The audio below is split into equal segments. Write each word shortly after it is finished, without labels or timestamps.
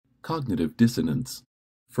Cognitive dissonance.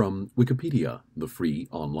 From Wikipedia, the free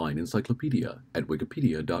online encyclopedia at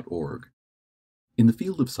wikipedia.org. In the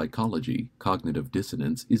field of psychology, cognitive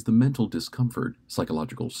dissonance is the mental discomfort,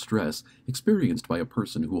 psychological stress, experienced by a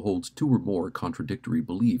person who holds two or more contradictory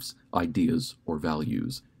beliefs, ideas, or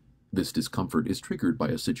values. This discomfort is triggered by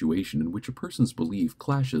a situation in which a person's belief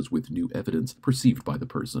clashes with new evidence perceived by the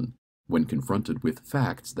person. When confronted with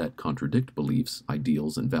facts that contradict beliefs,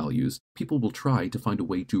 ideals, and values, people will try to find a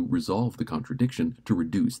way to resolve the contradiction to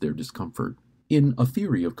reduce their discomfort. In A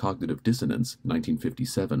Theory of Cognitive Dissonance,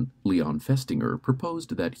 1957, Leon Festinger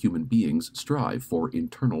proposed that human beings strive for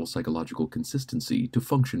internal psychological consistency to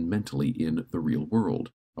function mentally in the real world.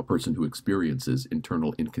 A person who experiences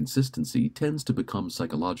internal inconsistency tends to become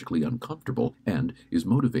psychologically uncomfortable and is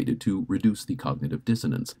motivated to reduce the cognitive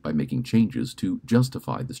dissonance by making changes to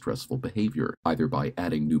justify the stressful behavior, either by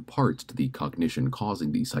adding new parts to the cognition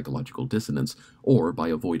causing the psychological dissonance, or by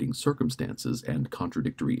avoiding circumstances and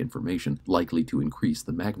contradictory information likely to increase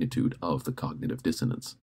the magnitude of the cognitive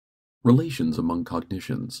dissonance. Relations among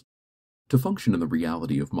cognitions. To function in the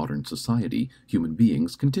reality of modern society, human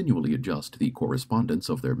beings continually adjust the correspondence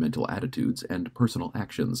of their mental attitudes and personal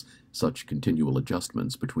actions. Such continual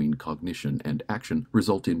adjustments between cognition and action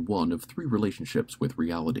result in one of three relationships with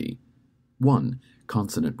reality. 1.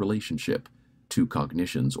 Consonant relationship. Two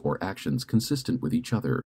cognitions or actions consistent with each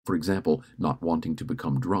other. For example, not wanting to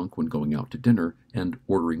become drunk when going out to dinner and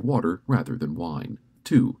ordering water rather than wine.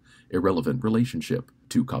 2. Irrelevant relationship.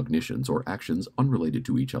 Two cognitions or actions unrelated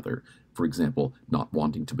to each other. For example, not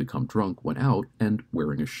wanting to become drunk when out and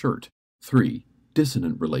wearing a shirt. 3.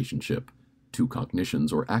 Dissonant relationship. Two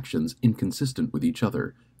cognitions or actions inconsistent with each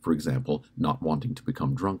other. For example, not wanting to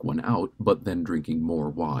become drunk when out, but then drinking more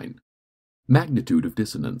wine. Magnitude of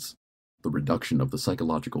dissonance. The reduction of the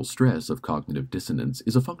psychological stress of cognitive dissonance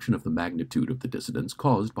is a function of the magnitude of the dissonance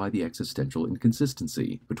caused by the existential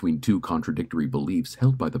inconsistency between two contradictory beliefs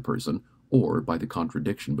held by the person, or by the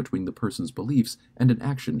contradiction between the person's beliefs and an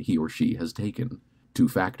action he or she has taken. Two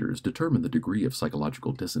factors determine the degree of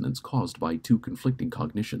psychological dissonance caused by two conflicting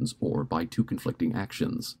cognitions or by two conflicting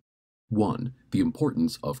actions. 1. The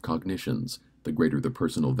importance of cognitions. The greater the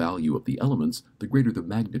personal value of the elements, the greater the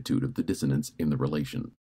magnitude of the dissonance in the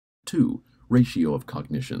relation. 2. Ratio of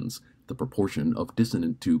cognitions. The proportion of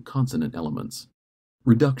dissonant to consonant elements.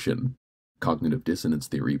 Reduction. Cognitive dissonance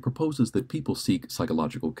theory proposes that people seek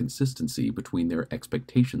psychological consistency between their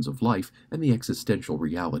expectations of life and the existential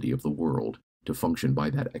reality of the world. To function by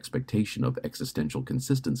that expectation of existential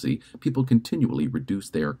consistency, people continually reduce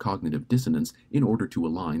their cognitive dissonance in order to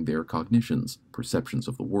align their cognitions, perceptions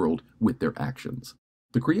of the world, with their actions.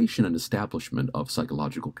 The creation and establishment of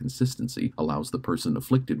psychological consistency allows the person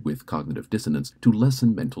afflicted with cognitive dissonance to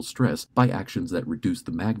lessen mental stress by actions that reduce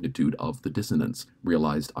the magnitude of the dissonance,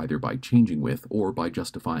 realized either by changing with or by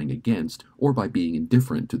justifying against or by being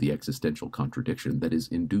indifferent to the existential contradiction that is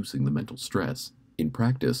inducing the mental stress. In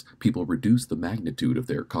practice, people reduce the magnitude of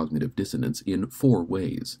their cognitive dissonance in 4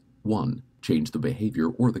 ways. 1. Change the behavior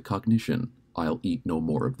or the cognition. I'll eat no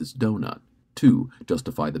more of this donut. 2.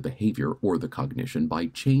 Justify the behavior or the cognition by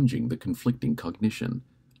changing the conflicting cognition.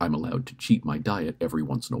 I'm allowed to cheat my diet every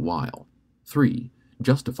once in a while. 3.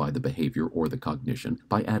 Justify the behavior or the cognition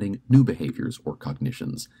by adding new behaviors or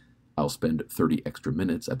cognitions. I'll spend 30 extra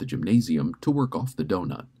minutes at the gymnasium to work off the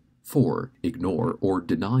donut. 4. Ignore or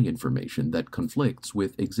deny information that conflicts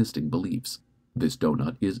with existing beliefs. This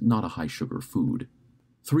donut is not a high-sugar food.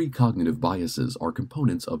 3 cognitive biases are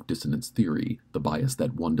components of dissonance theory: the bias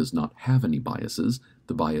that one does not have any biases,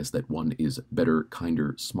 the bias that one is better,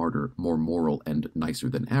 kinder, smarter, more moral, and nicer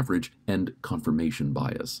than average, and confirmation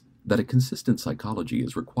bias. That a consistent psychology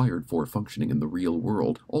is required for functioning in the real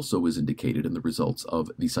world also is indicated in the results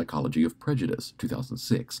of The Psychology of Prejudice,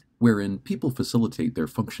 2006, wherein people facilitate their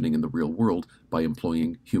functioning in the real world by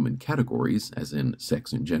employing human categories, as in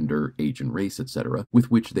sex and gender, age and race, etc.,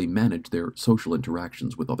 with which they manage their social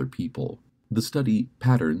interactions with other people. The study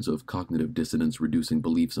Patterns of Cognitive Dissonance Reducing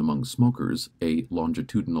Beliefs Among Smokers, a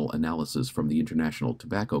longitudinal analysis from the International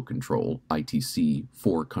Tobacco Control (ITC)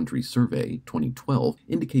 4-country survey, 2012,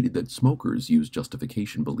 indicated that smokers use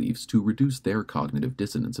justification beliefs to reduce their cognitive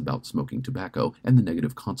dissonance about smoking tobacco and the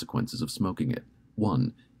negative consequences of smoking it.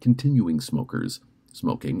 1. Continuing smokers.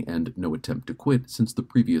 Smoking and no attempt to quit since the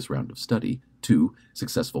previous round of study. 2.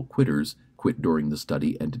 Successful quitters. Quit during the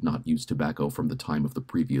study and did not use tobacco from the time of the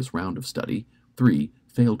previous round of study. 3.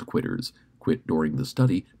 Failed quitters. Quit during the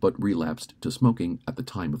study but relapsed to smoking at the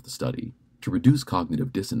time of the study. To reduce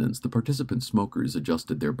cognitive dissonance, the participant smokers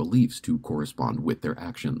adjusted their beliefs to correspond with their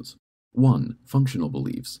actions. 1. Functional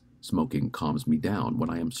beliefs. Smoking calms me down when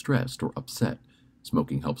I am stressed or upset.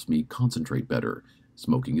 Smoking helps me concentrate better.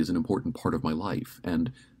 Smoking is an important part of my life,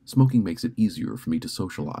 and smoking makes it easier for me to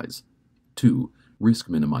socialize. 2. Risk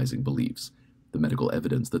minimizing beliefs. The medical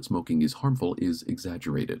evidence that smoking is harmful is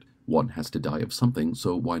exaggerated. One has to die of something,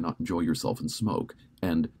 so why not enjoy yourself and smoke?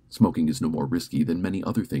 And smoking is no more risky than many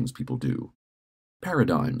other things people do.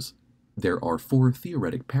 Paradigms. There are 4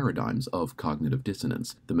 theoretic paradigms of cognitive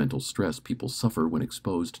dissonance, the mental stress people suffer when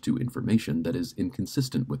exposed to information that is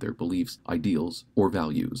inconsistent with their beliefs, ideals, or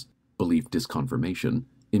values. Belief disconfirmation,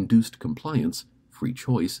 induced compliance, free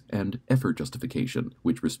choice, and effort justification,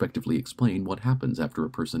 which respectively explain what happens after a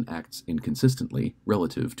person acts inconsistently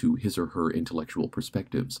relative to his or her intellectual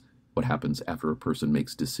perspectives, what happens after a person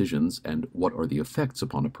makes decisions, and what are the effects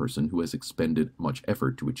upon a person who has expended much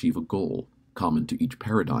effort to achieve a goal. Common to each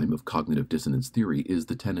paradigm of cognitive dissonance theory is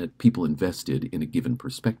the tenet people invested in a given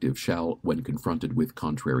perspective shall, when confronted with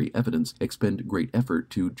contrary evidence, expend great effort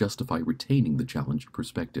to justify retaining the challenged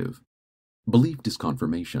perspective. Belief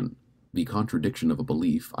disconfirmation. The contradiction of a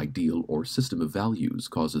belief, ideal, or system of values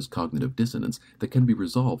causes cognitive dissonance that can be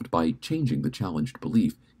resolved by changing the challenged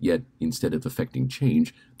belief, yet, instead of effecting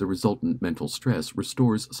change, the resultant mental stress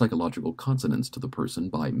restores psychological consonance to the person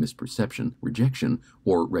by misperception, rejection,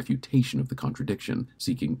 or refutation of the contradiction,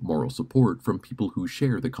 seeking moral support from people who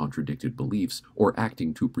share the contradicted beliefs, or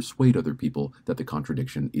acting to persuade other people that the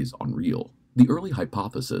contradiction is unreal. The early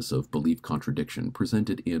hypothesis of belief contradiction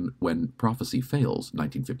presented in When Prophecy Fails,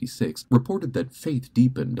 1956, reported that faith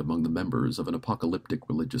deepened among the members of an apocalyptic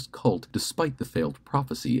religious cult despite the failed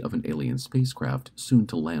prophecy of an alien spacecraft soon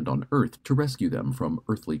to land on Earth to rescue them from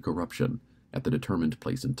earthly corruption. At the determined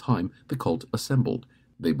place and time, the cult assembled.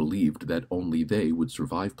 They believed that only they would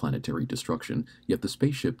survive planetary destruction, yet the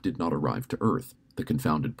spaceship did not arrive to Earth. The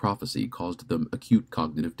confounded prophecy caused them acute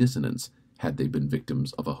cognitive dissonance. Had they been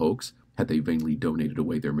victims of a hoax? Had they vainly donated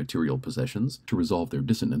away their material possessions? To resolve their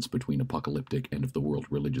dissonance between apocalyptic end-of-the-world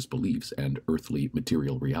religious beliefs and earthly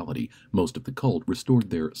material reality, most of the cult restored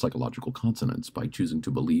their psychological consonance by choosing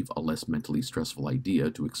to believe a less mentally stressful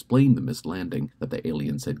idea to explain the missed landing, that the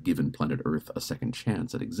aliens had given planet Earth a second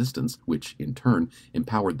chance at existence, which, in turn,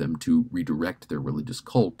 empowered them to redirect their religious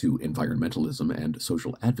cult to environmentalism and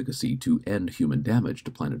social advocacy to end human damage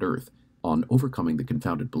to planet Earth. On overcoming the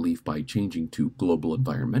confounded belief by changing to global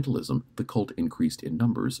environmentalism, the cult increased in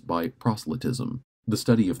numbers by proselytism. The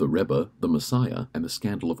study of the Rebbe, the Messiah, and the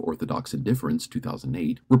scandal of Orthodox indifference,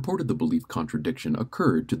 2008, reported the belief contradiction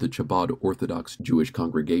occurred to the Chabad Orthodox Jewish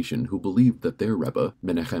congregation who believed that their Rebbe,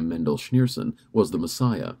 Menachem Mendel Schneerson, was the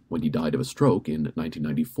Messiah. When he died of a stroke in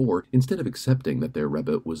 1994, instead of accepting that their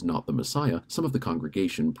Rebbe was not the Messiah, some of the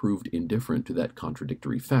congregation proved indifferent to that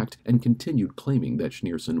contradictory fact and continued claiming that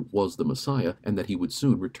Schneerson was the Messiah and that he would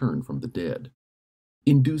soon return from the dead.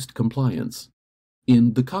 Induced compliance.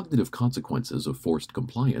 In The Cognitive Consequences of Forced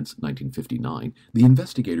Compliance, 1959, the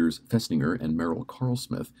investigators Festinger and Merrill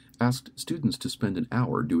Carlsmith asked students to spend an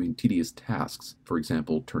hour doing tedious tasks, for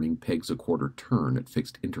example, turning pegs a quarter turn at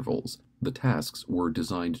fixed intervals. The tasks were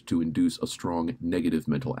designed to induce a strong negative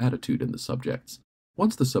mental attitude in the subjects.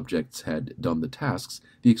 Once the subjects had done the tasks,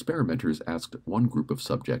 the experimenters asked one group of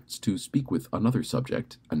subjects to speak with another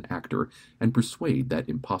subject, an actor, and persuade that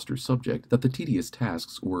imposter subject that the tedious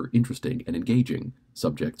tasks were interesting and engaging.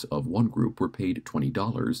 Subjects of one group were paid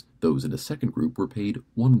 $20, those in a second group were paid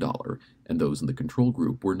 $1, and those in the control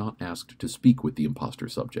group were not asked to speak with the imposter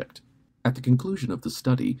subject. At the conclusion of the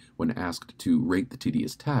study, when asked to rate the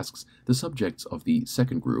tedious tasks, the subjects of the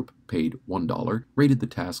second group, paid $1, rated the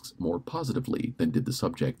tasks more positively than did the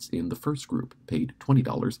subjects in the first group, paid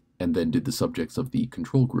 $20, and then did the subjects of the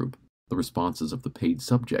control group. The responses of the paid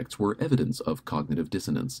subjects were evidence of cognitive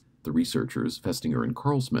dissonance. The researchers, Festinger and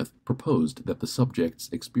Carlsmith, proposed that the subjects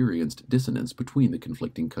experienced dissonance between the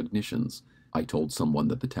conflicting cognitions. I told someone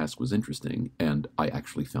that the task was interesting, and I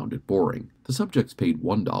actually found it boring. The subjects paid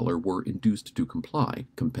 $1 were induced to comply,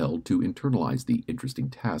 compelled to internalize the interesting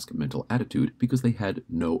task mental attitude because they had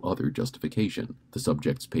no other justification. The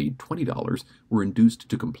subjects paid $20 were induced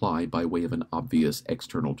to comply by way of an obvious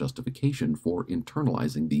external justification for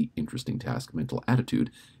internalizing the interesting task mental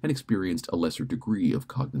attitude and experienced a lesser degree of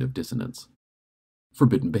cognitive dissonance.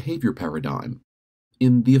 Forbidden behavior paradigm.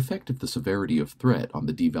 In The Effect of the Severity of Threat on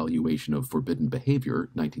the Devaluation of Forbidden Behavior,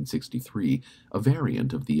 1963, a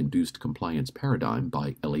variant of the induced compliance paradigm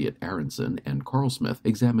by Elliot Aronson and Carlsmith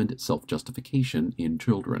examined self-justification in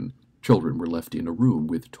children. Children were left in a room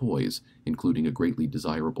with toys, including a greatly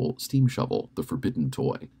desirable steam shovel, the forbidden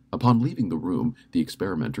toy. Upon leaving the room, the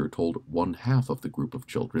experimenter told one half of the group of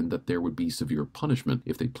children that there would be severe punishment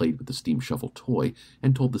if they played with the steam shovel toy,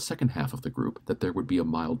 and told the second half of the group that there would be a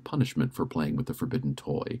mild punishment for playing with the forbidden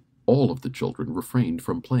toy. All of the children refrained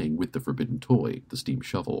from playing with the forbidden toy, the steam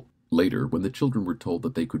shovel. Later, when the children were told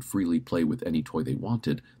that they could freely play with any toy they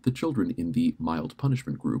wanted, the children in the mild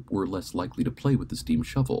punishment group were less likely to play with the steam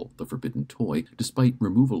shovel, the forbidden toy, despite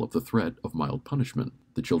removal of the threat of mild punishment.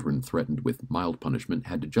 The children threatened with mild punishment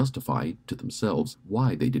had to justify to themselves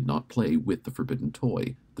why they did not play with the forbidden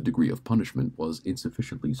toy. The degree of punishment was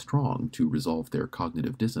insufficiently strong to resolve their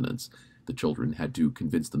cognitive dissonance. The children had to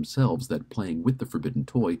convince themselves that playing with the forbidden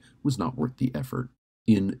toy was not worth the effort.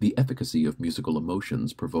 In The Efficacy of Musical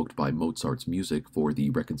Emotions Provoked by Mozart's Music for the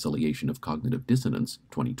Reconciliation of Cognitive Dissonance,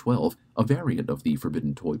 2012, a variant of the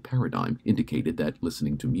forbidden toy paradigm indicated that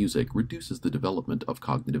listening to music reduces the development of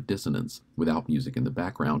cognitive dissonance. Without music in the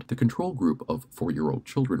background, the control group of 4-year-old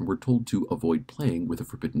children were told to avoid playing with a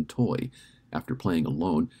forbidden toy. After playing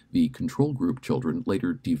alone, the control group children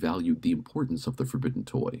later devalued the importance of the forbidden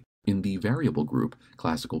toy. In the variable group,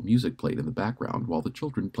 classical music played in the background while the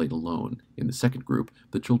children played alone. In the second group,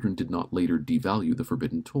 the children did not later devalue the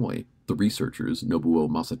forbidden toy. The researchers Nobuo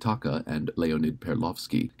Masataka and Leonid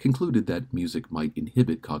Perlovsky concluded that music might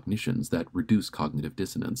inhibit cognitions that reduce cognitive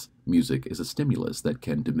dissonance. Music is a stimulus that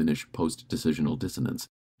can diminish post-decisional dissonance.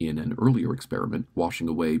 In an earlier experiment, Washing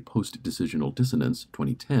Away Post-Decisional Dissonance,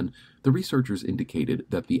 2010, the researchers indicated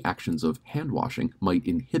that the actions of hand-washing might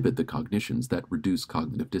inhibit the cognitions that reduce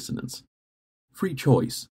cognitive dissonance. Free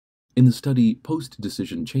choice. In the study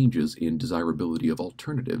Post-Decision Changes in Desirability of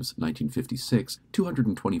Alternatives, 1956,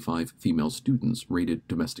 225 female students rated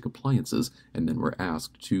domestic appliances and then were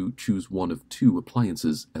asked to choose one of 2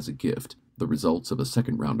 appliances as a gift. The results of a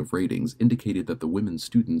second round of ratings indicated that the women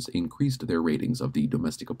students increased their ratings of the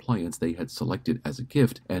domestic appliance they had selected as a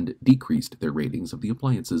gift and decreased their ratings of the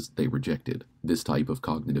appliances they rejected. This type of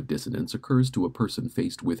cognitive dissonance occurs to a person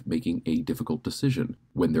faced with making a difficult decision,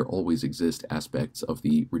 when there always exist aspects of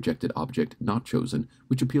the rejected object not chosen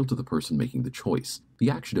which appeal to the person making the choice. The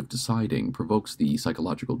action of deciding provokes the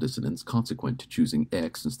psychological dissonance consequent to choosing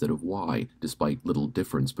X instead of Y. Despite little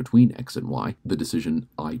difference between X and Y, the decision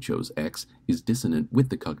 "I chose X" is dissonant with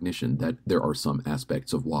the cognition that there are some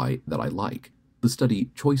aspects of Y that I like. The study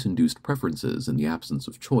Choice-Induced Preferences in the Absence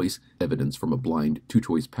of Choice, Evidence from a Blind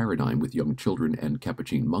Two-Choice Paradigm with Young Children and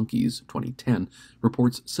Capuchin Monkeys, 2010,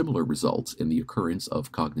 reports similar results in the occurrence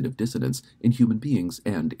of cognitive dissonance in human beings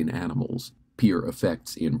and in animals. Peer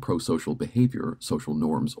Effects in Prosocial Behavior, Social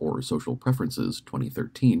Norms, or Social Preferences,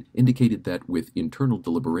 2013, indicated that with internal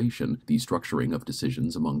deliberation, the structuring of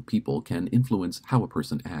decisions among people can influence how a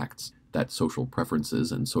person acts, that social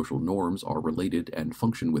preferences and social norms are related and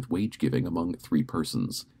function with wage-giving among 3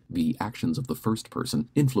 persons. The actions of the first person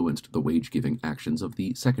influenced the wage-giving actions of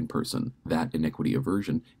the second person. That inequity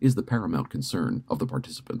aversion is the paramount concern of the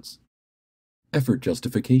participants. Effort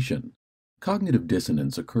justification. Cognitive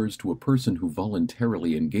dissonance occurs to a person who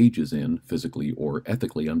voluntarily engages in physically or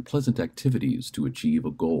ethically unpleasant activities to achieve a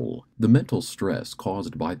goal. The mental stress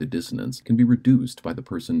caused by the dissonance can be reduced by the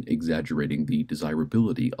person exaggerating the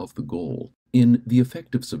desirability of the goal. In The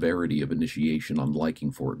Effective Severity of Initiation on Liking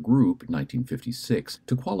for a Group, 1956,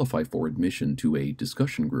 to qualify for admission to a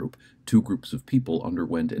discussion group, 2 groups of people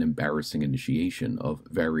underwent an embarrassing initiation of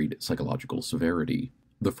varied psychological severity.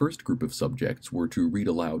 The first group of subjects were to read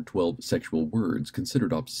aloud 12 sexual words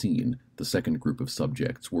considered obscene. The second group of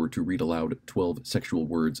subjects were to read aloud 12 sexual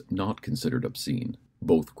words not considered obscene.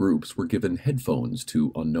 Both groups were given headphones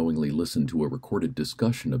to unknowingly listen to a recorded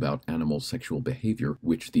discussion about animal sexual behavior,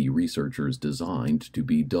 which the researchers designed to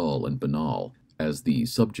be dull and banal. As the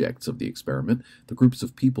subjects of the experiment, the groups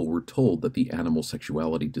of people were told that the animal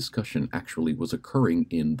sexuality discussion actually was occurring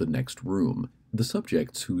in the next room. The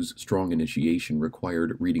subjects whose strong initiation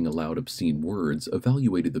required reading aloud obscene words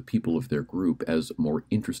evaluated the people of their group as more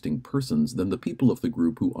interesting persons than the people of the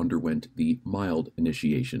group who underwent the mild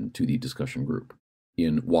initiation to the discussion group.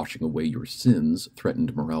 In Washing Away Your Sins,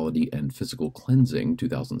 Threatened Morality and Physical Cleansing,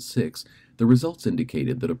 2006, the results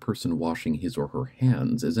indicated that a person washing his or her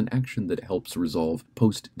hands is an action that helps resolve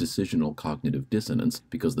post-decisional cognitive dissonance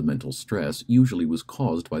because the mental stress usually was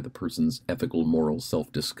caused by the person's ethical moral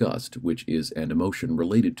self-disgust, which is an emotion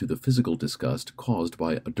related to the physical disgust caused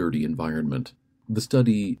by a dirty environment. The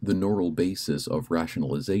study The Neural Basis of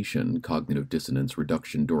Rationalization, Cognitive Dissonance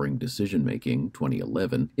Reduction During Decision-Making,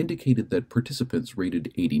 2011, indicated that participants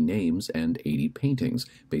rated 80 names and 80 paintings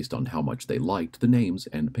based on how much they liked the names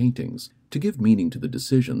and paintings. To give meaning to the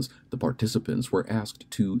decisions, the participants were asked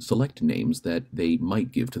to select names that they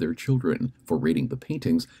might give to their children. For rating the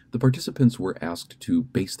paintings, the participants were asked to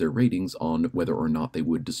base their ratings on whether or not they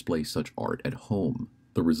would display such art at home.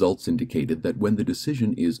 The results indicated that when the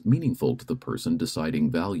decision is meaningful to the person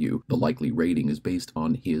deciding value, the likely rating is based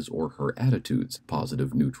on his or her attitudes,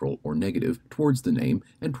 positive, neutral, or negative, towards the name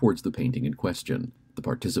and towards the painting in question. The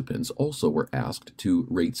participants also were asked to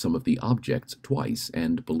rate some of the objects twice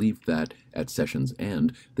and believed that, at session's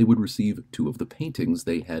end, they would receive 2 of the paintings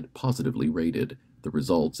they had positively rated. The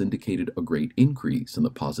results indicated a great increase in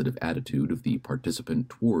the positive attitude of the participant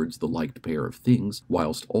towards the liked pair of things,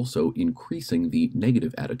 whilst also increasing the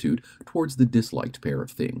negative attitude towards the disliked pair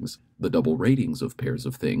of things. The double ratings of pairs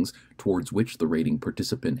of things, towards which the rating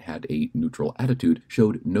participant had a neutral attitude,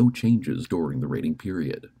 showed no changes during the rating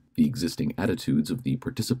period. The existing attitudes of the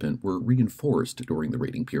participant were reinforced during the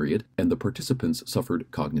rating period, and the participants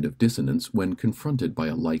suffered cognitive dissonance when confronted by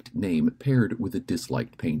a liked name paired with a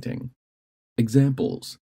disliked painting.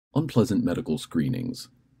 Examples: unpleasant medical screenings.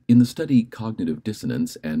 In the study Cognitive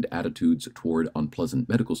Dissonance and Attitudes Toward Unpleasant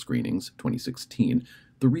Medical Screenings, 2016,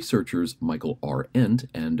 the researchers Michael R. Ent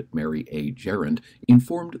and Mary A. Gerund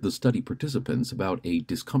informed the study participants about a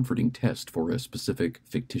discomforting test for a specific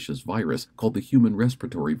fictitious virus called the human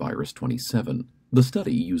respiratory virus 27. The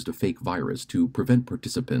study used a fake virus to prevent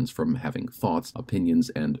participants from having thoughts, opinions,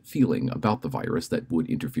 and feeling about the virus that would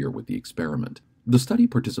interfere with the experiment. The study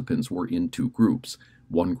participants were in 2 groups.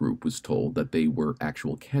 One group was told that they were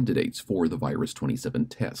actual candidates for the virus 27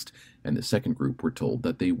 test, and the second group were told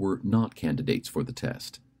that they were not candidates for the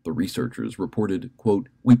test. The researchers reported, quote,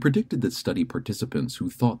 "We predicted that study participants who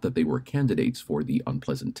thought that they were candidates for the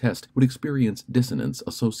unpleasant test would experience dissonance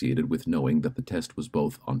associated with knowing that the test was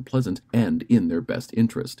both unpleasant and in their best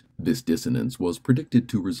interest. This dissonance was predicted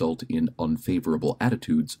to result in unfavorable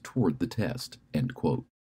attitudes toward the test." End quote.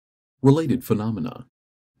 Related phenomena.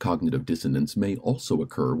 Cognitive dissonance may also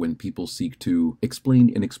occur when people seek to explain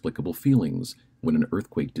inexplicable feelings. When an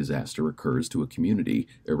earthquake disaster occurs to a community,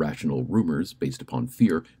 irrational rumors based upon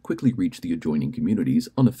fear quickly reach the adjoining communities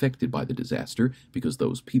unaffected by the disaster because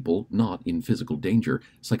those people, not in physical danger,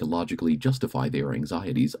 psychologically justify their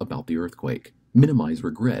anxieties about the earthquake. Minimize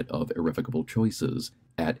regret of irrevocable choices.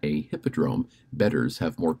 At a hippodrome, bettors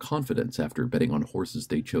have more confidence after betting on horses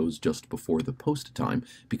they chose just before the post time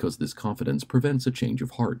because this confidence prevents a change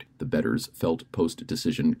of heart. The bettors felt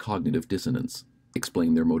post-decision cognitive dissonance.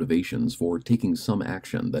 Explain their motivations for taking some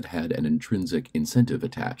action that had an intrinsic incentive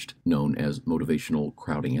attached, known as motivational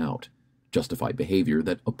crowding out. Justify behavior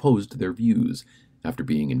that opposed their views. After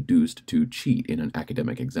being induced to cheat in an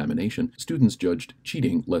academic examination, students judged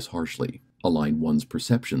cheating less harshly. Align one's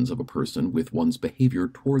perceptions of a person with one's behavior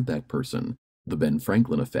toward that person. The Ben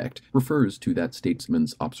Franklin effect refers to that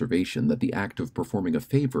statesman's observation that the act of performing a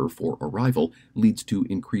favor for a rival leads to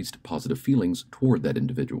increased positive feelings toward that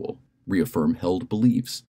individual. Reaffirm held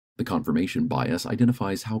beliefs. The confirmation bias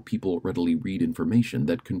identifies how people readily read information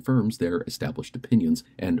that confirms their established opinions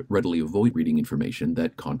and readily avoid reading information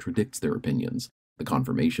that contradicts their opinions. The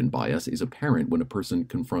confirmation bias is apparent when a person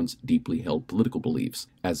confronts deeply held political beliefs,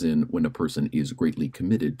 as in when a person is greatly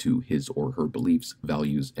committed to his or her beliefs,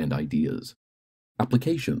 values, and ideas.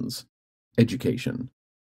 Applications. Education.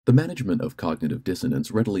 The management of cognitive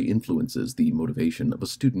dissonance readily influences the motivation of a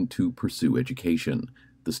student to pursue education.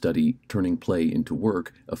 The study Turning Play into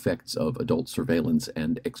Work: Effects of Adult Surveillance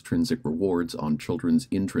and Extrinsic Rewards on Children's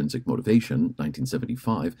Intrinsic Motivation,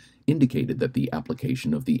 1975, indicated that the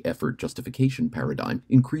application of the effort justification paradigm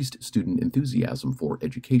increased student enthusiasm for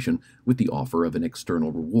education with the offer of an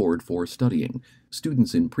external reward for studying.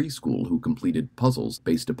 Students in preschool who completed puzzles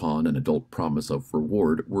based upon an adult promise of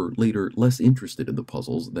reward were later less interested in the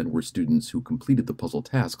puzzles than were students who completed the puzzle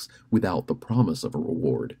tasks without the promise of a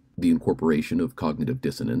reward. The incorporation of cognitive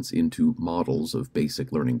dissonance into models of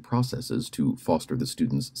basic learning processes to foster the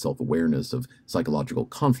students' self-awareness of psychological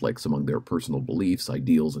conflicts among their personal beliefs,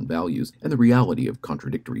 ideals, and values, and the reality of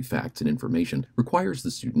contradictory facts and information requires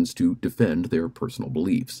the students to defend their personal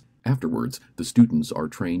beliefs. Afterwards, the students are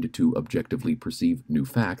trained to objectively perceive new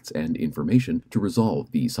facts and information to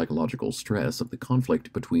resolve the psychological stress of the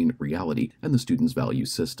conflict between reality and the student's value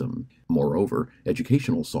system. Moreover,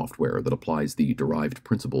 educational software that applies the derived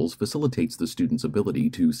principles facilitates the student's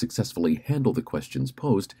ability to successfully handle the questions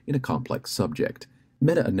posed in a complex subject.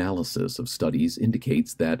 Meta-analysis of studies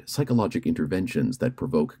indicates that psychologic interventions that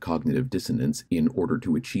provoke cognitive dissonance in order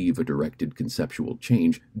to achieve a directed conceptual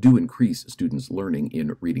change do increase students' learning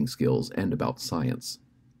in reading skills and about science.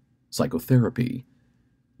 Psychotherapy.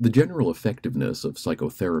 The general effectiveness of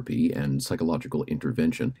psychotherapy and psychological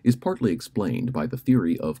intervention is partly explained by the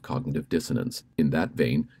theory of cognitive dissonance. In that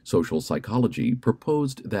vein, social psychology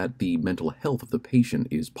proposed that the mental health of the patient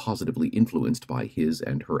is positively influenced by his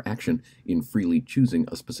and her action in freely choosing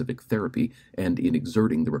a specific therapy and in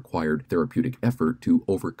exerting the required therapeutic effort to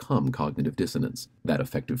overcome cognitive dissonance. That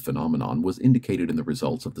effective phenomenon was indicated in the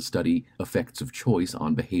results of the study Effects of Choice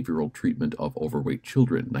on Behavioral Treatment of Overweight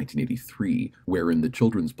Children, 1983, wherein the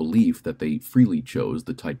children's belief that they freely chose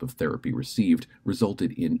the type of therapy received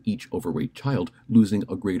resulted in each overweight child losing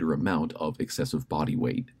a greater amount of excessive body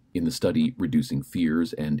weight. In the study Reducing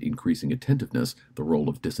Fears and Increasing Attentiveness, The Role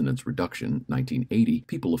of Dissonance Reduction, 1980,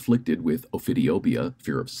 people afflicted with ophidiobia,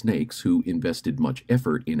 fear of snakes, who invested much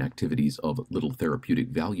effort in activities of little therapeutic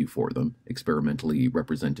value for them, experimentally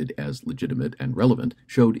represented as legitimate and relevant,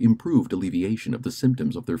 showed improved alleviation of the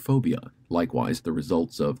symptoms of their phobia. Likewise, the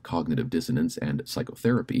results of cognitive dissonance and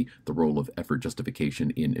psychotherapy, The Role of Effort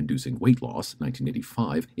Justification in Inducing Weight Loss,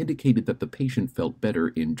 1985, indicated that the patient felt better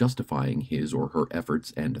in justifying his or her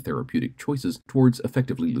efforts and therapeutic choices towards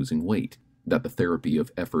effectively losing weight, that the therapy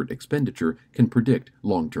of effort expenditure can predict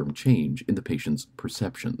long-term change in the patient's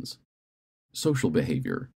perceptions. Social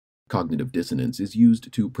behavior. Cognitive dissonance is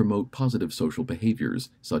used to promote positive social behaviors,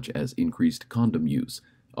 such as increased condom use.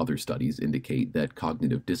 Other studies indicate that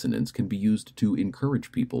cognitive dissonance can be used to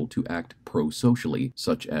encourage people to act pro-socially,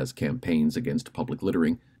 such as campaigns against public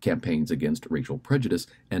littering, campaigns against racial prejudice,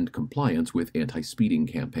 and compliance with anti-speeding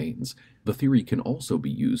campaigns. The theory can also be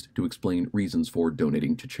used to explain reasons for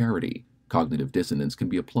donating to charity. Cognitive dissonance can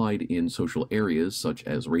be applied in social areas such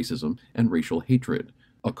as racism and racial hatred.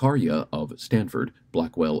 Acharya of Stanford,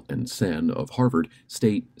 Blackwell and Sen of Harvard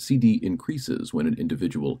state CD increases when an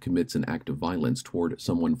individual commits an act of violence toward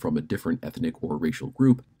someone from a different ethnic or racial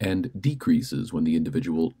group and decreases when the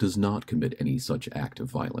individual does not commit any such act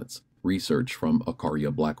of violence. Research from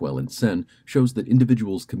Acharya, Blackwell, and Sen shows that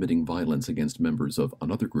individuals committing violence against members of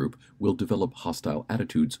another group will develop hostile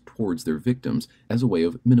attitudes towards their victims as a way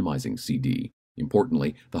of minimizing CD.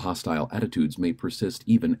 Importantly, the hostile attitudes may persist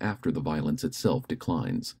even after the violence itself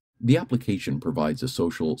declines. The application provides a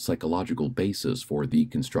social psychological basis for the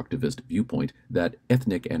constructivist viewpoint that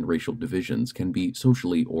ethnic and racial divisions can be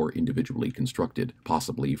socially or individually constructed,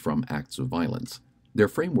 possibly from acts of violence. Their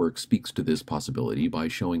framework speaks to this possibility by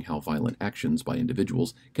showing how violent actions by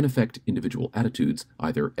individuals can affect individual attitudes,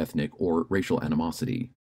 either ethnic or racial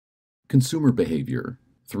animosity. Consumer behavior.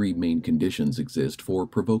 3 main conditions exist for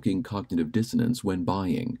provoking cognitive dissonance when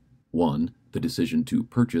buying. 1. The decision to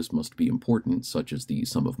purchase must be important, such as the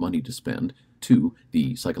sum of money to spend. 2.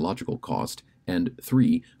 The psychological cost. And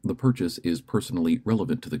 3. The purchase is personally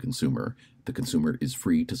relevant to the consumer. The consumer is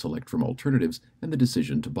free to select from alternatives, and the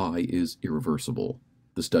decision to buy is irreversible.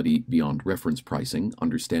 The study Beyond Reference Pricing,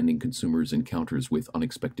 Understanding Consumers' Encounters with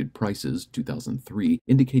Unexpected Prices, 2003,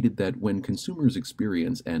 indicated that when consumers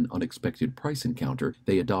experience an unexpected price encounter,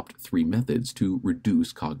 they adopt 3 methods to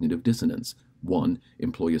reduce cognitive dissonance. 1.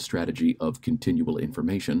 Employ a strategy of continual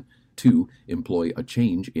information. 2. Employ a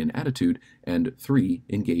change in attitude. And 3.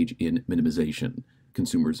 Engage in minimization.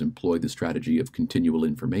 Consumers employ the strategy of continual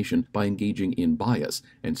information by engaging in bias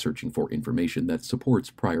and searching for information that supports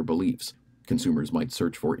prior beliefs. Consumers might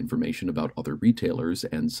search for information about other retailers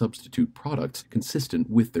and substitute products consistent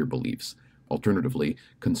with their beliefs. Alternatively,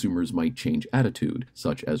 consumers might change attitude,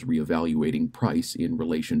 such as reevaluating price in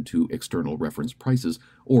relation to external reference prices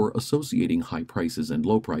or associating high prices and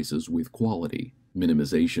low prices with quality.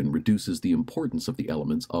 Minimization reduces the importance of the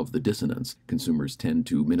elements of the dissonance. Consumers tend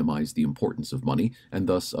to minimize the importance of money and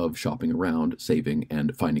thus of shopping around, saving,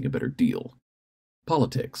 and finding a better deal.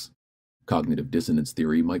 Politics. Cognitive dissonance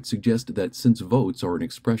theory might suggest that since votes are an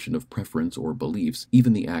expression of preference or beliefs,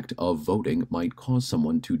 even the act of voting might cause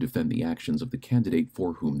someone to defend the actions of the candidate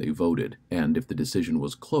for whom they voted, and if the decision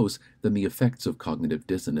was close, then the effects of cognitive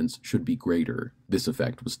dissonance should be greater. This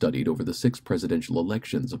effect was studied over the 6 presidential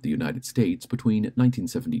elections of the United States between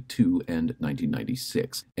 1972 and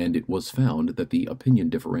 1996, and it was found that the opinion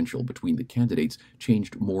differential between the candidates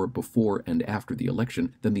changed more before and after the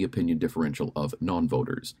election than the opinion differential of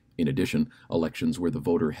non-voters. In addition, elections where the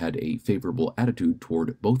voter had a favorable attitude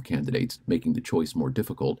toward both candidates, making the choice more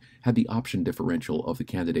difficult, had the option differential of the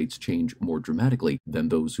candidates change more dramatically than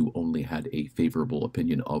those who only had a favorable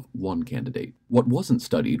opinion of one candidate. What wasn't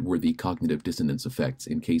studied were the cognitive dissonance effects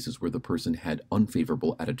in cases where the person had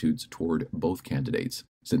unfavorable attitudes toward both candidates.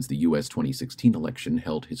 Since the U.S. 2016 election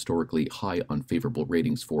held historically high unfavorable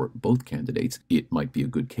ratings for both candidates, it might be a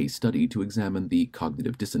good case study to examine the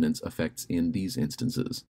cognitive dissonance effects in these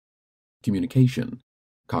instances. Communication.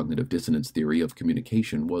 Cognitive dissonance theory of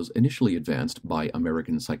communication was initially advanced by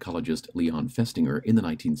American psychologist Leon Festinger in the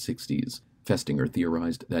 1960s. Festinger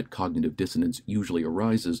theorized that cognitive dissonance usually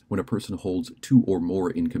arises when a person holds two or more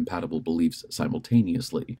incompatible beliefs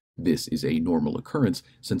simultaneously. This is a normal occurrence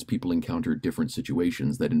since people encounter different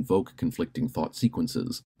situations that invoke conflicting thought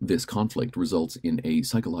sequences. This conflict results in a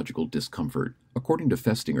psychological discomfort. According to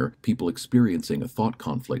Festinger, people experiencing a thought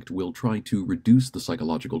conflict will try to reduce the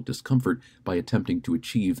psychological discomfort by attempting to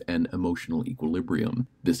achieve an emotional equilibrium.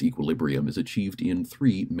 This equilibrium is achieved in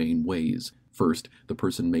three main ways. First, the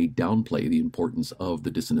person may downplay the importance of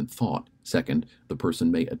the dissonant thought. Second, the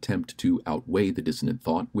person may attempt to outweigh the dissonant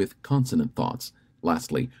thought with consonant thoughts.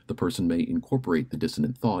 Lastly, the person may incorporate the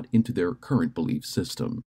dissonant thought into their current belief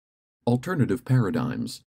system. Alternative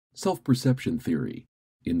paradigms. Self-perception theory.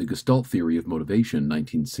 In the Gestalt theory of motivation,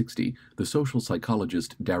 1960, the social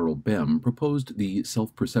psychologist Darrell Bem proposed the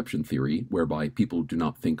self-perception theory, whereby people do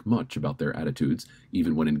not think much about their attitudes,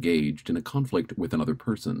 even when engaged in a conflict with another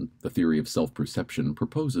person. The theory of self-perception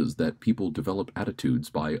proposes that people develop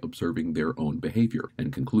attitudes by observing their own behavior,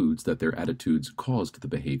 and concludes that their attitudes caused the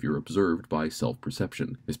behavior observed by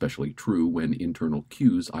self-perception, especially true when internal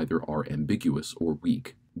cues either are ambiguous or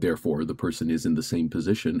weak. Therefore, the person is in the same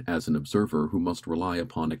position as an observer who must rely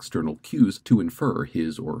upon external cues to infer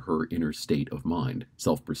his or her inner state of mind.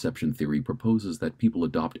 Self-perception theory proposes that people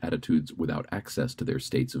adopt attitudes without access to their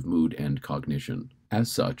states of mood and cognition. As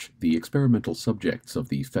such, the experimental subjects of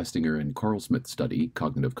the Festinger and Carlsmith study,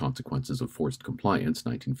 Cognitive Consequences of Forced Compliance,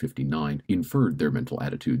 1959, inferred their mental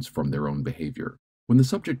attitudes from their own behavior. When the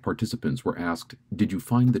subject participants were asked, "Did you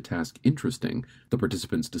find the task interesting?" the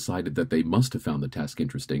participants decided that they must have found the task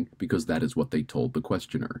interesting because that is what they told the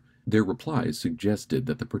questioner. Their replies suggested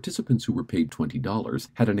that the participants who were paid $20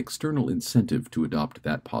 had an external incentive to adopt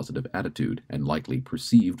that positive attitude, and likely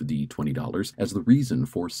perceived the $20 as the reason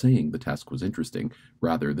for saying the task was interesting,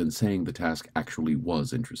 rather than saying the task actually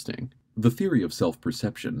was interesting. The theory of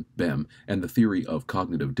self-perception, Bem, and the theory of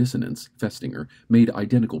cognitive dissonance, Festinger, made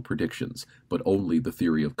identical predictions, but only the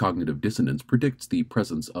theory of cognitive dissonance predicts the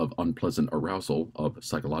presence of unpleasant arousal, of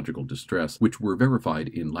psychological distress, which were verified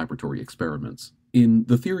in laboratory experiments. In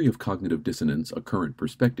The Theory of Cognitive Dissonance, A Current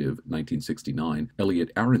Perspective, 1969,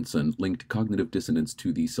 Elliot Aronson linked cognitive dissonance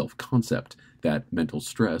to the self-concept, that mental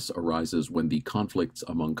stress arises when the conflicts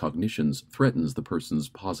among cognitions threatens the person's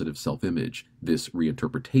positive self-image. This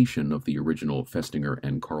reinterpretation of the original Festinger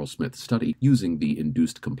and Carlsmith study, using the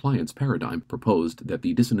induced compliance paradigm, proposed that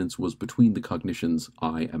the dissonance was between the cognitions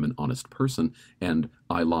 "I am an honest person" and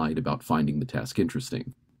 "I lied about finding the task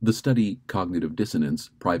interesting." The study Cognitive Dissonance,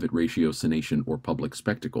 Private Ratiocination or Public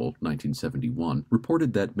Spectacle, 1971,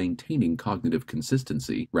 reported that maintaining cognitive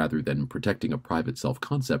consistency, rather than protecting a private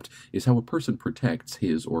self-concept, is how a person protects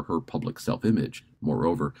his or her public self-image.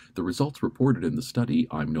 Moreover, the results reported in the study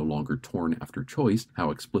I'm No Longer Torn After Choice, How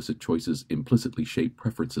Explicit Choices Implicitly Shape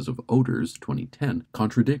Preferences of Odors, 2010,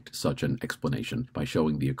 contradict such an explanation by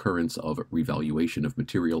showing the occurrence of revaluation of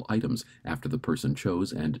material items after the person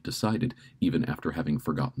chose and decided, even after having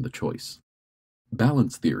forgotten the choice.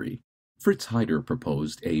 Balance theory. Fritz Heider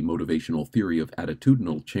proposed a motivational theory of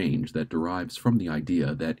attitudinal change that derives from the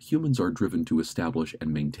idea that humans are driven to establish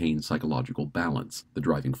and maintain psychological balance. The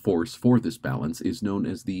driving force for this balance is known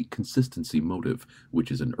as the consistency motive,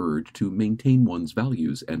 which is an urge to maintain one's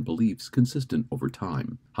values and beliefs consistent over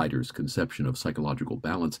time. Heider's conception of psychological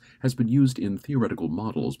balance has been used in theoretical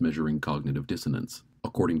models measuring cognitive dissonance.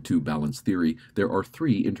 According to balance theory, there are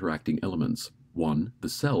three interacting elements: 1. The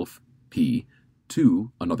self, P;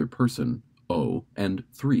 2. Another person, O; and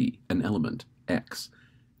 3. An element, X.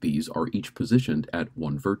 These are each positioned at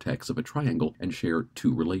one vertex of a triangle and share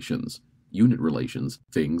two relations: unit relations,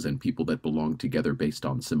 things and people that belong together based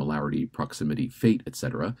on similarity, proximity, fate,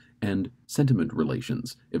 etc., and sentiment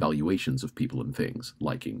relations, evaluations of people and things,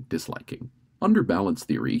 liking, disliking. Under balance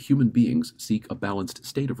theory, human beings seek a balanced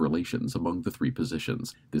state of relations among the three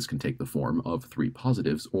positions. This can take the form of 3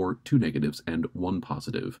 positives or 2 negatives and 1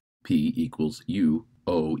 positive. P equals you,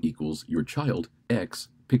 O equals your child, X,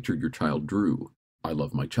 picture your child drew. I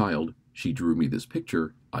love my child, she drew me this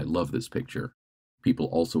picture, I love this picture. People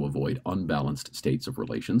also avoid unbalanced states of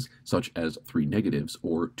relations, such as 3 negatives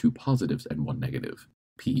or 2 positives and 1 negative.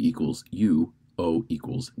 P equals you, O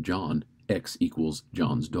equals John, X equals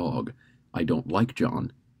John's dog. I don't like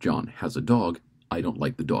John, John has a dog, I don't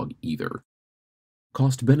like the dog either.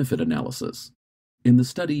 Cost-benefit analysis. In the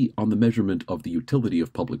study on the measurement of the utility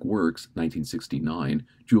of public works, 1969,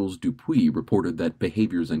 Jules Dupuy reported that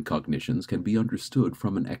behaviors and cognitions can be understood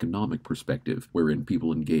from an economic perspective, wherein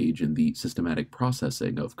people engage in the systematic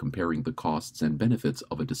processing of comparing the costs and benefits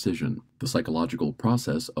of a decision. The psychological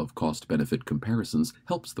process of cost-benefit comparisons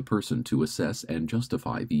helps the person to assess and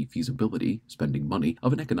justify the feasibility, spending money,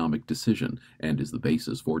 of an economic decision, and is the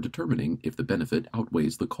basis for determining if the benefit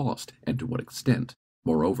outweighs the cost, and to what extent.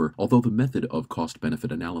 Moreover, although the method of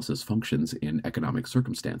cost-benefit analysis functions in economic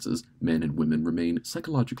circumstances, men and women remain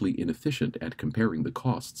psychologically inefficient at comparing the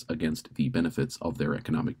costs against the benefits of their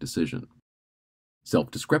economic decision.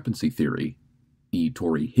 Self-discrepancy theory. E.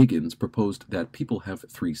 Torrey Higgins proposed that people have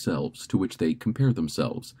three selves to which they compare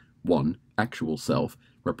themselves. 1. Actual self,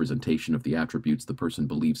 representation of the attributes the person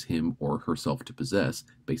believes him or herself to possess,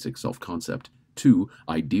 basic self-concept. 2.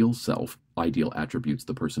 Ideal self, ideal attributes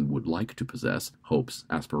the person would like to possess, hopes,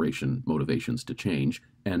 aspiration, motivations to change.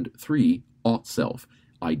 And 3. Ought self,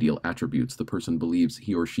 ideal attributes the person believes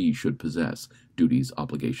he or she should possess, duties,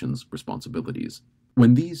 obligations, responsibilities.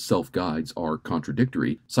 When these self-guides are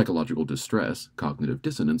contradictory, psychological distress, cognitive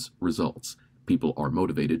dissonance, results. People are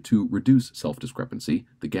motivated to reduce self-discrepancy,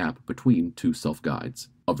 the gap between two self-guides.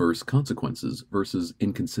 Averse consequences versus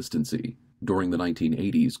inconsistency. During the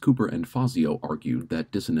 1980s, Cooper and Fazio argued that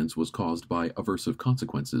dissonance was caused by aversive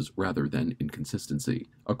consequences rather than inconsistency.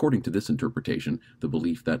 According to this interpretation, the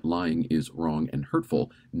belief that lying is wrong and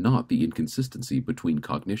hurtful, not the inconsistency between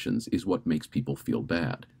cognitions, is what makes people feel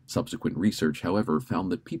bad. Subsequent research, however,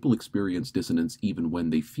 found that people experience dissonance even when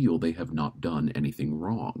they feel they have not done anything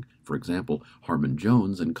wrong. For example, Harmon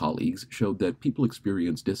Jones and colleagues showed that people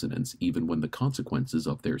experience dissonance even when the consequences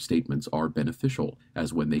of their statements are beneficial,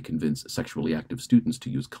 as when they convince sexually active students to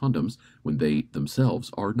use condoms when they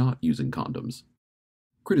themselves are not using condoms.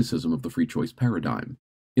 Criticism of the free choice paradigm.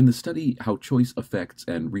 In the study How Choice Affects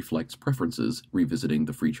and Reflects Preferences, Revisiting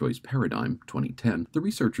the Free Choice Paradigm, 2010, the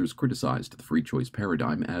researchers criticized the free choice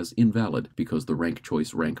paradigm as invalid because the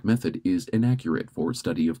rank-choice-rank method is inaccurate for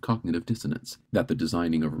study of cognitive dissonance, that the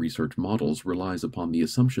designing of research models relies upon the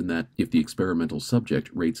assumption that if the experimental subject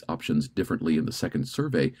rates options differently in the second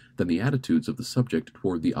survey, then the attitudes of the subject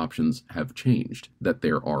toward the options have changed, that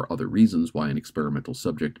there are other reasons why an experimental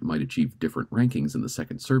subject might achieve different rankings in the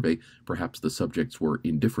second survey, perhaps the subjects were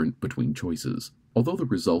indifferent between choices. Although the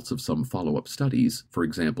results of some follow-up studies, for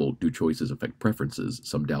example, Do Choices Affect Preferences?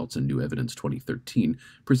 Some Doubts and New Evidence 2013,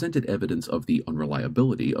 presented evidence of the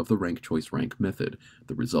unreliability of the rank-choice-rank method,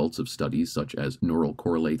 the results of studies such as Neural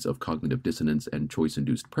Correlates of Cognitive Dissonance and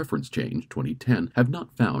Choice-Induced Preference Change 2010 have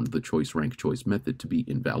not found the choice-rank-choice method to be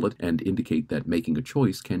invalid and indicate that making a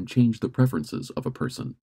choice can change the preferences of a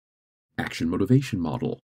person. Action Motivation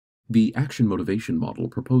Model. The action motivation model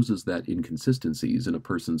proposes that inconsistencies in a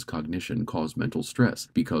person's cognition cause mental stress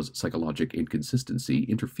because psychologic inconsistency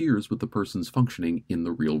interferes with the person's functioning in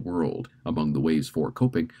the real world. Among the ways for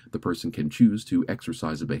coping, the person can choose to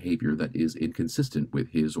exercise a behavior that is inconsistent with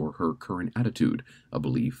his or her current attitude, a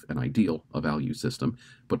belief, an ideal, a value system,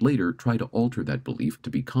 but later try to alter that belief to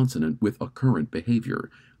be consonant with a current behavior.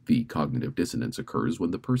 The cognitive dissonance occurs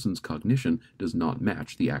when the person's cognition does not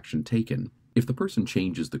match the action taken. If the person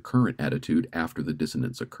changes the current attitude after the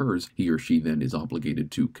dissonance occurs, he or she then is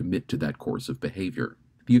obligated to commit to that course of behavior.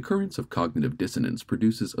 The occurrence of cognitive dissonance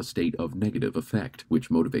produces a state of negative affect, which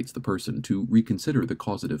motivates the person to reconsider the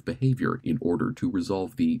causative behavior in order to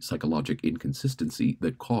resolve the psychologic inconsistency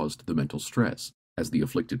that caused the mental stress. As the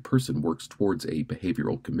afflicted person works towards a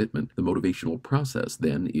behavioral commitment, the motivational process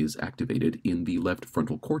then is activated in the left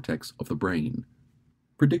frontal cortex of the brain.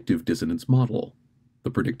 Predictive dissonance model. The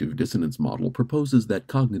predictive dissonance model proposes that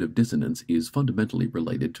cognitive dissonance is fundamentally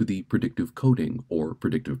related to the predictive coding or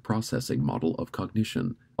predictive processing model of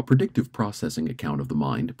cognition. A predictive processing account of the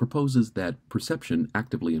mind proposes that perception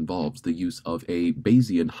actively involves the use of a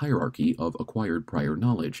Bayesian hierarchy of acquired prior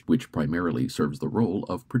knowledge, which primarily serves the role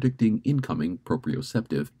of predicting incoming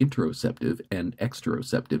proprioceptive, interoceptive, and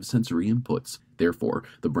exteroceptive sensory inputs. Therefore,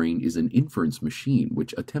 the brain is an inference machine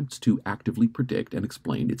which attempts to actively predict and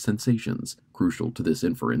explain its sensations. Crucial to this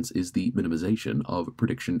inference is the minimization of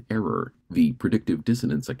prediction error. The predictive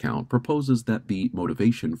dissonance account proposes that the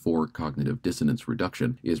motivation for cognitive dissonance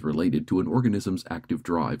reduction is related to an organism's active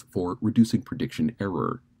drive for reducing prediction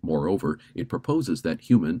error. Moreover, it proposes that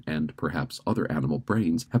human and perhaps other animal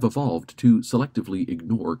brains have evolved to selectively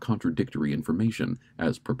ignore contradictory information,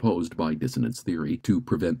 as proposed by dissonance theory, to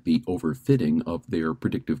prevent the overfitting of their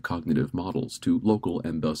predictive cognitive models to local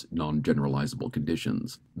and thus non-generalizable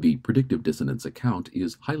conditions. The predictive dissonance account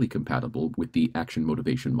is highly compatible with the action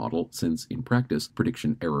motivation model since, in practice,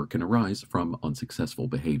 prediction error can arise from unsuccessful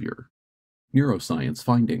behavior. Neuroscience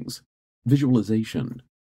findings. Visualization.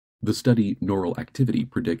 The study Neural Activity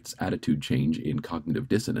Predicts Attitude Change in Cognitive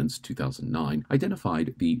Dissonance 2009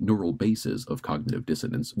 identified the neural bases of cognitive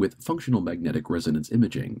dissonance with functional magnetic resonance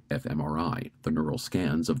imaging, fMRI. The neural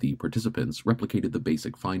scans of the participants replicated the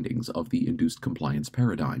basic findings of the induced compliance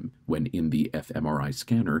paradigm. When in the fMRI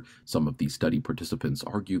scanner, some of the study participants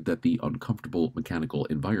argued that the uncomfortable mechanical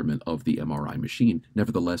environment of the MRI machine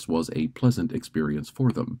nevertheless was a pleasant experience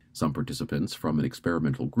for them. Some participants from an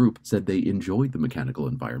experimental group said they enjoyed the mechanical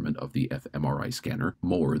environment of the fMRI scanner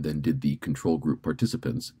more than did the control group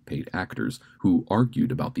participants, paid actors, who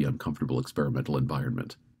argued about the uncomfortable experimental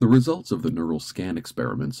environment. The results of the neural scan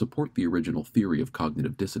experiment support the original theory of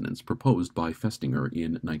cognitive dissonance proposed by Festinger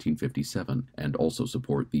in 1957, and also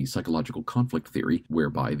support the psychological conflict theory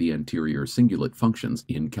whereby the anterior cingulate functions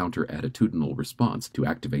in counter-attitudinal response to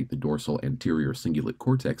activate the dorsal anterior cingulate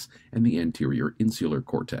cortex and the anterior insular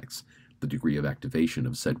cortex. The degree of activation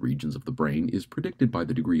of said regions of the brain is predicted by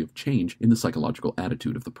the degree of change in the psychological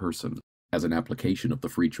attitude of the person. As an application of the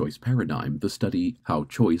free choice paradigm, the study How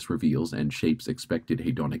Choice Reveals and Shapes Expected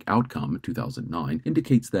Hedonic Outcome 2009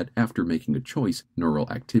 indicates that after making a choice, neural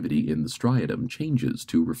activity in the striatum changes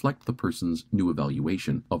to reflect the person's new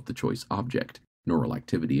evaluation of the choice object. Neural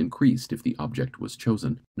activity increased if the object was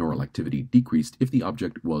chosen. Neural activity decreased if the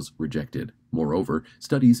object was rejected. Moreover,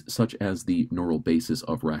 studies such as the Neural Basis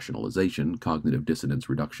of Rationalization, Cognitive Dissonance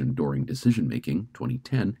Reduction During Decision-Making,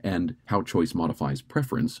 2010, and How Choice Modifies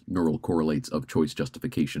Preference, Neural Correlates of Choice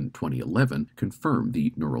Justification, 2011, confirm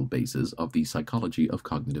the neural basis of the psychology of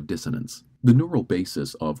cognitive dissonance. The Neural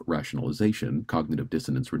Basis of Rationalization, Cognitive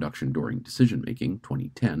Dissonance Reduction During Decision-Making,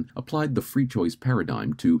 2010, applied the free choice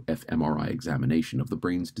paradigm to fMRI examination of the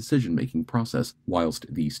brain's decision-making process,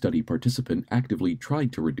 whilst the study participant actively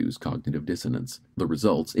tried to reduce cognitive dissonance. The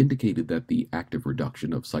results indicated that the active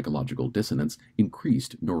reduction of psychological dissonance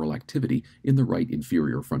increased neural activity in the right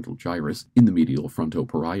inferior frontal gyrus, in the medial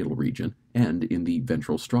frontoparietal region, and in the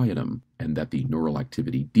ventral striatum, and that the neural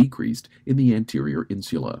activity decreased in the anterior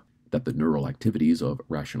insula. That the neural activities of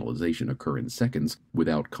rationalization occur in seconds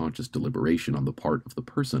without conscious deliberation on the part of the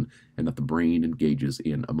person, and that the brain engages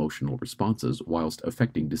in emotional responses whilst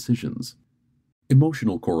affecting decisions.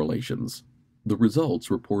 Emotional correlations. The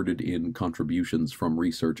results reported in Contributions from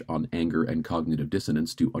Research on Anger and Cognitive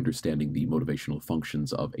Dissonance to Understanding the Motivational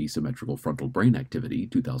Functions of Asymmetrical Frontal Brain Activity,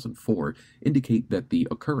 2004, indicate that the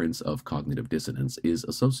occurrence of cognitive dissonance is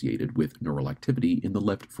associated with neural activity in the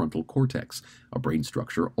left frontal cortex, a brain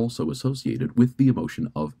structure also associated with the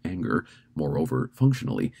emotion of anger. Moreover,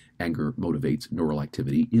 functionally, anger motivates neural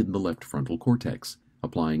activity in the left frontal cortex.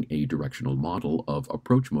 Applying a directional model of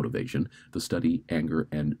approach motivation, the study Anger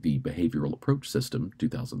and the Behavioral Approach System,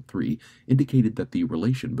 2003, indicated that the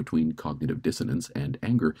relation between cognitive dissonance and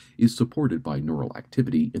anger is supported by neural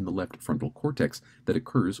activity in the left frontal cortex that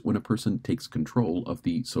occurs when a person takes control of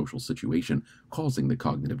the social situation, causing the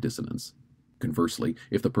cognitive dissonance. Conversely,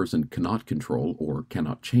 if the person cannot control or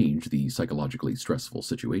cannot change the psychologically stressful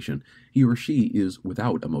situation, he or she is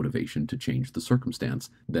without a motivation to change the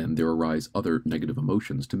circumstance. Then there arise other negative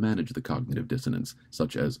emotions to manage the cognitive dissonance,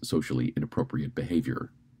 such as socially inappropriate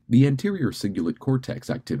behavior. The anterior cingulate cortex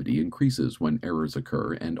activity increases when errors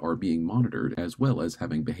occur and are being monitored, as well as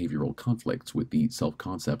having behavioral conflicts with the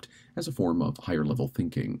self-concept as a form of higher-level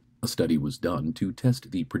thinking. A study was done to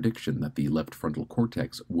test the prediction that the left frontal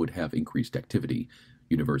cortex would have increased activity.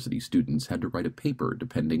 University students had to write a paper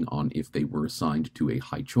depending on if they were assigned to a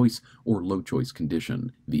high choice or low choice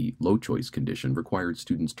condition. The low choice condition required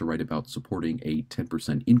students to write about supporting a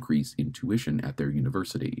 10% increase in tuition at their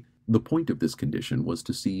university. The point of this condition was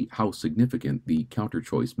to see how significant the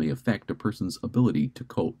counter-choice may affect a person's ability to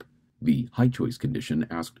cope. The high choice condition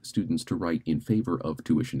asked students to write in favor of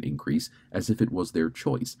tuition increase as if it was their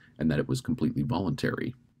choice and that it was completely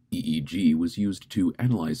voluntary. EEG was used to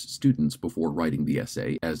analyze students before writing the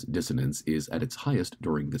essay, as dissonance is at its highest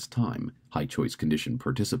during this time. High choice condition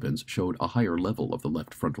participants showed a higher level of the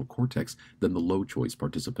left frontal cortex than the low choice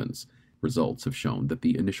participants. Results have shown that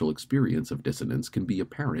the initial experience of dissonance can be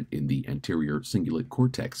apparent in the anterior cingulate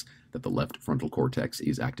cortex, that the left frontal cortex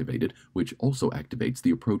is activated, which also activates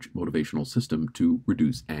the approach motivational system to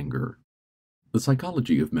reduce anger. The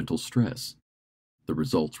psychology of mental stress. The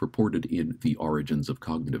results reported in The Origins of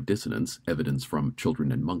Cognitive Dissonance, Evidence from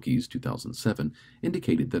Children and Monkeys, 2007,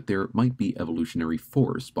 indicated that there might be evolutionary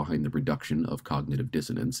force behind the reduction of cognitive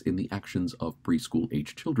dissonance in the actions of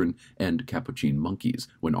preschool-age children and capuchin monkeys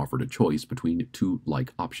when offered a choice between two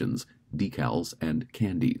like options, decals, and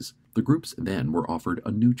candies. The groups then were offered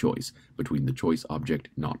a new choice between the choice object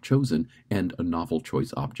not chosen and a novel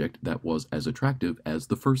choice object that was as attractive as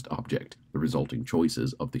the first object. The resulting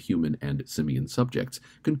choices of the human and simian subjects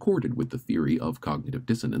concorded with the theory of cognitive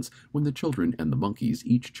dissonance when the children and the monkeys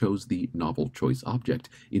each chose the novel choice object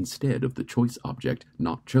instead of the choice object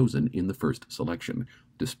not chosen in the first selection,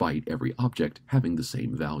 despite every object having the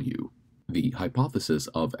same value. The hypothesis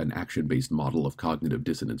of an action-based model of cognitive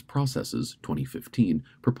dissonance processes, 2015,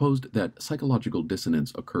 proposed that psychological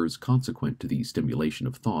dissonance occurs consequent to the stimulation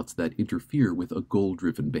of thoughts that interfere with a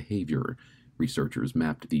goal-driven behavior. Researchers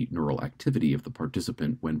mapped the neural activity of the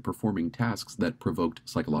participant when performing tasks that provoked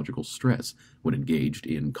psychological stress when engaged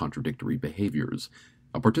in contradictory behaviors.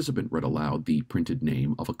 A participant read aloud the printed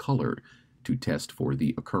name of a color. To test for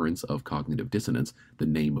the occurrence of cognitive dissonance, the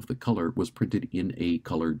name of the color was printed in a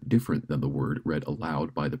color different than the word read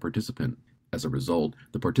aloud by the participant. As a result,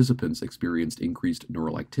 the participants experienced increased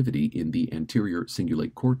neural activity in the anterior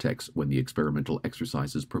cingulate cortex when the experimental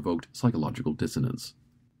exercises provoked psychological dissonance.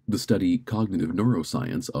 The study Cognitive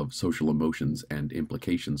Neuroscience of Social Emotions and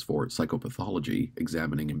Implications for Psychopathology,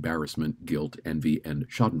 examining embarrassment, guilt, envy, and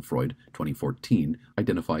schadenfreude, 2014,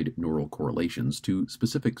 identified neural correlations to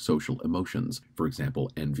specific social emotions, for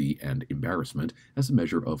example, envy and embarrassment, as a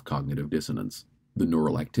measure of cognitive dissonance. The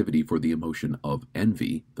neural activity for the emotion of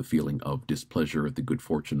envy, the feeling of displeasure at the good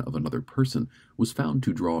fortune of another person, was found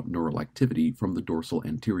to draw neural activity from the dorsal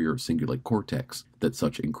anterior cingulate cortex. That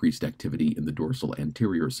such increased activity in the dorsal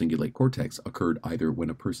anterior cingulate cortex occurred either when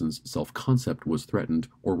a person's self-concept was threatened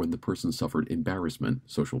or when the person suffered embarrassment,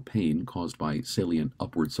 social pain caused by salient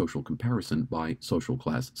upward social comparison by social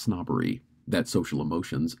class snobbery. That social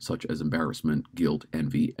emotions such as embarrassment, guilt,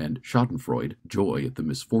 envy, and schadenfreude, joy at the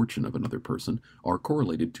misfortune of another person, are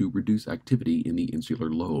correlated to reduced activity in the insular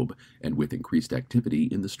lobe and with increased activity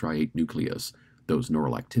in the striate nucleus. Those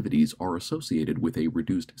neural activities are associated with a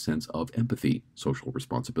reduced sense of empathy, social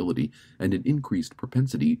responsibility, and an increased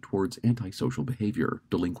propensity towards antisocial behavior,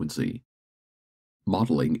 delinquency.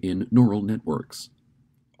 Modeling in neural networks.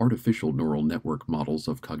 Artificial neural network models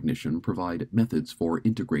of cognition provide methods for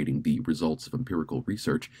integrating the results of empirical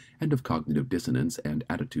research and of cognitive dissonance and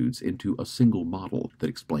attitudes into a single model that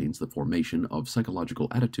explains the formation of psychological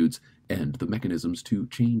attitudes and the mechanisms to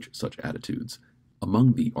change such attitudes.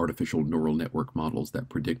 Among the artificial neural network models that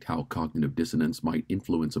predict how cognitive dissonance might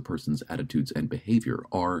influence a person's attitudes and behavior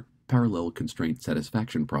are parallel constraint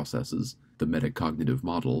satisfaction processes, the metacognitive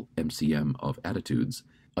model, MCM, of attitudes,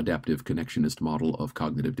 adaptive connectionist model of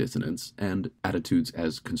cognitive dissonance, and attitudes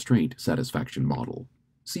as constraint satisfaction model.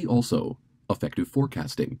 See also affective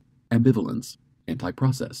forecasting, ambivalence,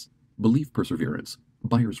 anti-process, belief perseverance,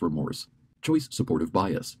 buyer's remorse, choice supportive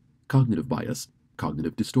bias, cognitive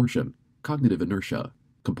distortion, cognitive inertia,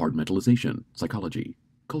 compartmentalization, psychology,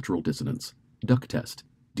 cultural dissonance, duck test,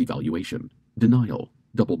 devaluation, denial,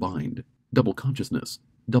 double bind, double consciousness,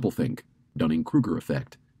 doublethink, Dunning-Kruger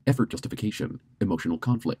effect, effort justification, emotional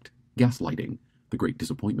conflict, gaslighting, the great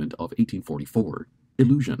disappointment of 1844,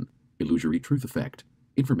 illusion, illusory truth effect,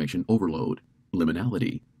 information overload,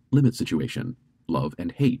 liminality, limit situation, love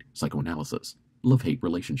and hate, psychoanalysis, love-hate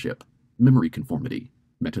relationship, memory conformity,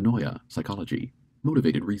 metanoia, psychology,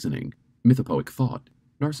 motivated reasoning, mythopoeic thought,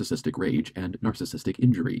 narcissistic rage and narcissistic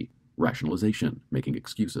injury, rationalization, making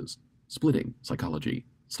excuses, splitting, psychology,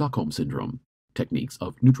 Stockholm syndrome, techniques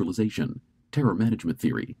of neutralization, terror management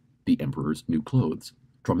theory, the emperor's new clothes,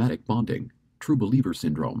 traumatic bonding, true believer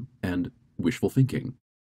syndrome, and wishful thinking.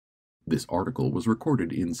 This article was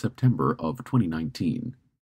recorded in September of 2019.